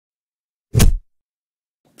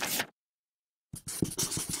Hey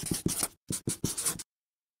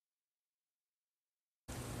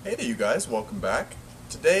there you guys, welcome back.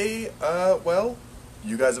 Today, well,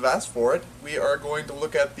 you guys have asked for it. We are going to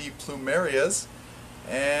look at the Plumerias,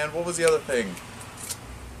 and what was the other thing?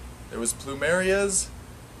 There was Plumerias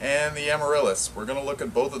and the Amaryllis. We're going to look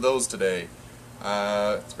at both of those today.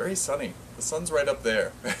 It's very sunny. The sun's right up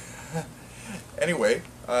there. Anyway,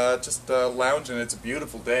 just lounging. It's a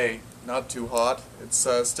beautiful day, not too hot. It's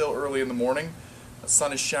still early in the morning. The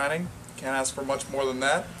sun is shining. Can't ask for much more than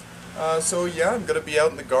that. So yeah, I'm going to be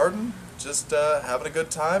out in the garden, just having a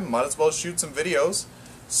good time. Might as well shoot some videos.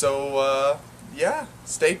 So yeah,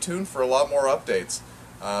 stay tuned for a lot more updates.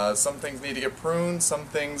 Some things need to get pruned, some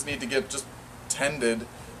things need to get just tended.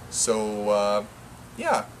 So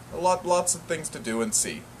yeah, lots of things to do and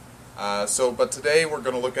see. But today we're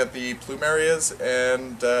going to look at the Plumerias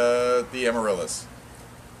and the Amaryllis.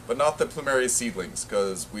 But not the Plumeria seedlings,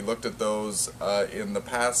 because we looked at those in the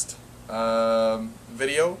past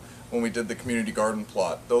video when we did the community garden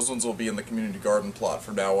plot. Those ones will be in the community garden plot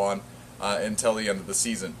from now on until the end of the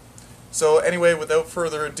season. So anyway, without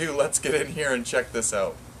further ado, let's get in here and check this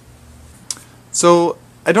out. So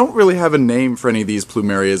I don't really have a name for any of these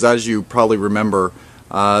Plumerias, as you probably remember.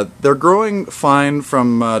 They're growing fine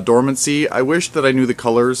from dormancy. I wish that I knew the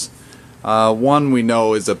colors. One we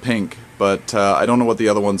know is a pink, but I don't know what the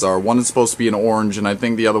other ones are. One is supposed to be an orange, and I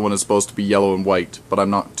think the other one is supposed to be yellow and white, but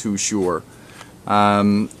I'm not too sure.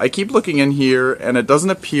 I keep looking in here, and it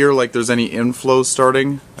doesn't appear like there's any inflows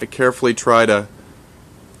starting. I carefully try to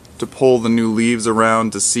pull the new leaves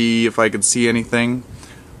around to see if I could see anything.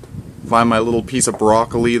 Find my little piece of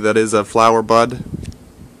broccoli that is a flower bud.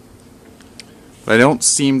 But I don't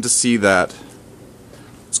seem to see that.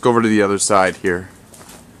 Let's go over to the other side here.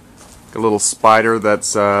 A little spider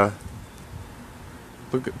that's look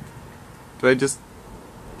at, did I just,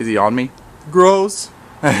 is he on me? Gross.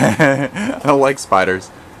 I don't like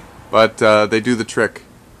spiders, but they do the trick.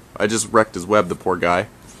 I just wrecked his web, the poor guy.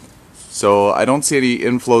 So I don't see any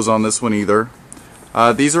inflows on this one either.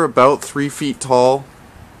 These are about 3 feet tall,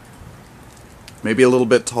 maybe a little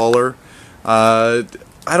bit taller. I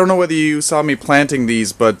don't know whether you saw me planting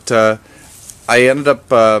these, but I ended up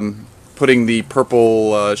putting the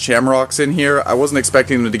purple shamrocks in here. I wasn't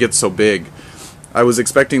expecting them to get so big. I was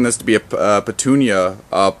expecting this to be a petunia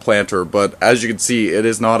planter, but as you can see, it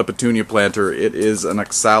is not a petunia planter. It is an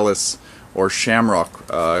oxalis or shamrock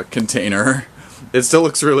container. It still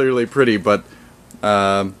looks really, really pretty, but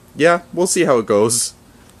yeah, we'll see how it goes.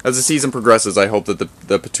 As the season progresses, I hope that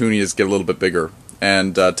the petunias get a little bit bigger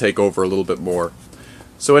and take over a little bit more.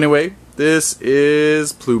 So anyway, this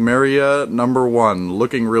is Plumeria number 1,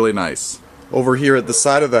 looking really nice. Over here at the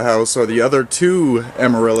side of the house are the other two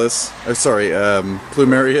Plumerias.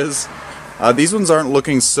 These ones aren't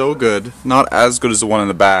looking so good, not as good as the one in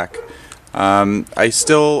the back. I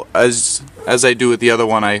still, as I do with the other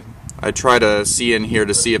one, I try to see in here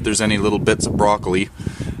to see if there's any little bits of broccoli,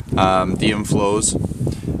 the inflows.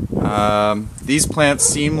 These plants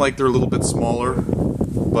seem like they're a little bit smaller,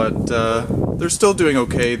 but they're still doing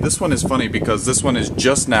okay. This one is funny because this one is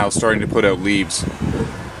just now starting to put out leaves,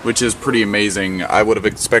 which is pretty amazing. I would have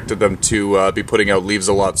expected them to be putting out leaves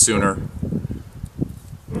a lot sooner.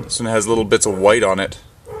 This one has little bits of white on it.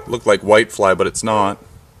 Look like whitefly, but it's not.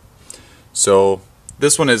 So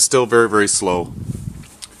this one is still very, very slow.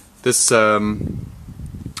 This spider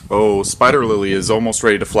lily is almost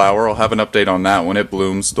ready to flower. I'll have an update on that when it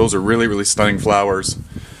blooms. Those are really, really stunning flowers.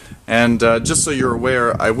 And just so you're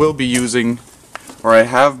aware, I will be using, or I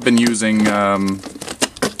have been using,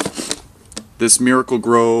 this Miracle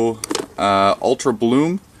Grow Ultra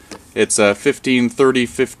Bloom. It's a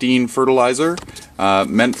 15-30-15 fertilizer,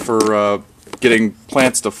 meant for getting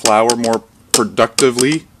plants to flower more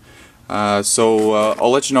productively. So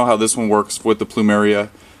I'll let you know how this one works with the Plumeria.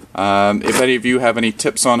 If any of you have any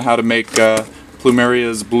tips on how to make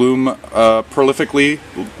Plumerias bloom prolifically,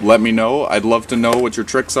 let me know. I'd love to know what your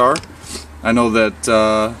tricks are. I know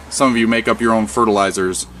that some of you make up your own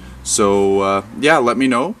fertilizers, so yeah, let me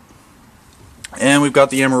know. And we've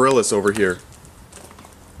got the Amaryllis over here.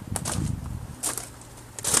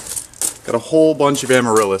 Got a whole bunch of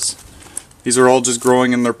Amaryllis. These are all just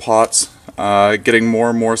growing in their pots, getting more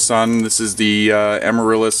and more sun. This is the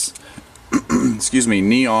Amaryllis, excuse me,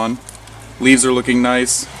 Neon. Leaves are looking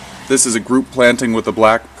nice. This is a group planting with the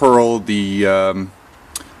Black Pearl, the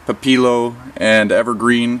Papillo, and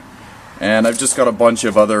Evergreen. And I've just got a bunch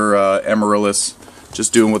of other Amaryllis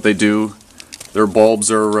just doing what they do. Their bulbs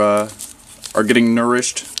are getting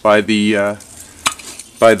nourished by the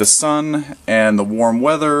sun and the warm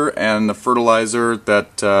weather and the fertilizer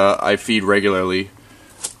that I feed regularly.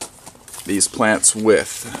 these plants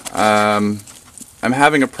with. I'm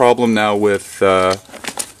having a problem now with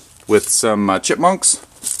some chipmunks,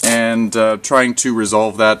 and trying to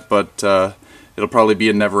resolve that, but it'll probably be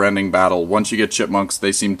a never-ending battle. Once you get chipmunks,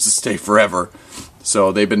 they seem to stay forever.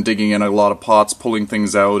 So they've been digging in a lot of pots, pulling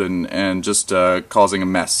things out, and just causing a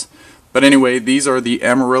mess. But anyway, these are the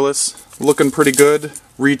Amaryllis, looking pretty good,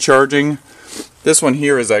 recharging. This one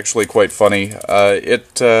here is actually quite funny.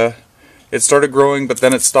 It started growing, but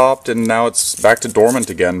then it stopped, and now it's back to dormant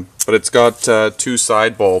again. But it's got two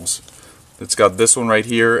side bulbs. It's got this one right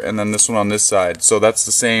here, and then this one on this side. So that's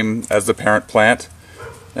the same as the parent plant.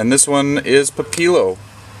 And this one is Papilio.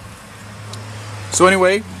 So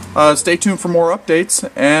anyway, stay tuned for more updates,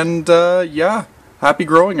 and yeah, happy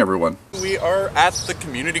growing, everyone. We are at the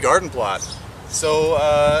community garden plot. So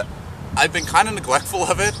I've been kind of neglectful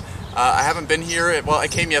of it. I haven't been here, well, I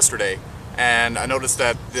came yesterday, and I noticed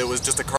that there was just a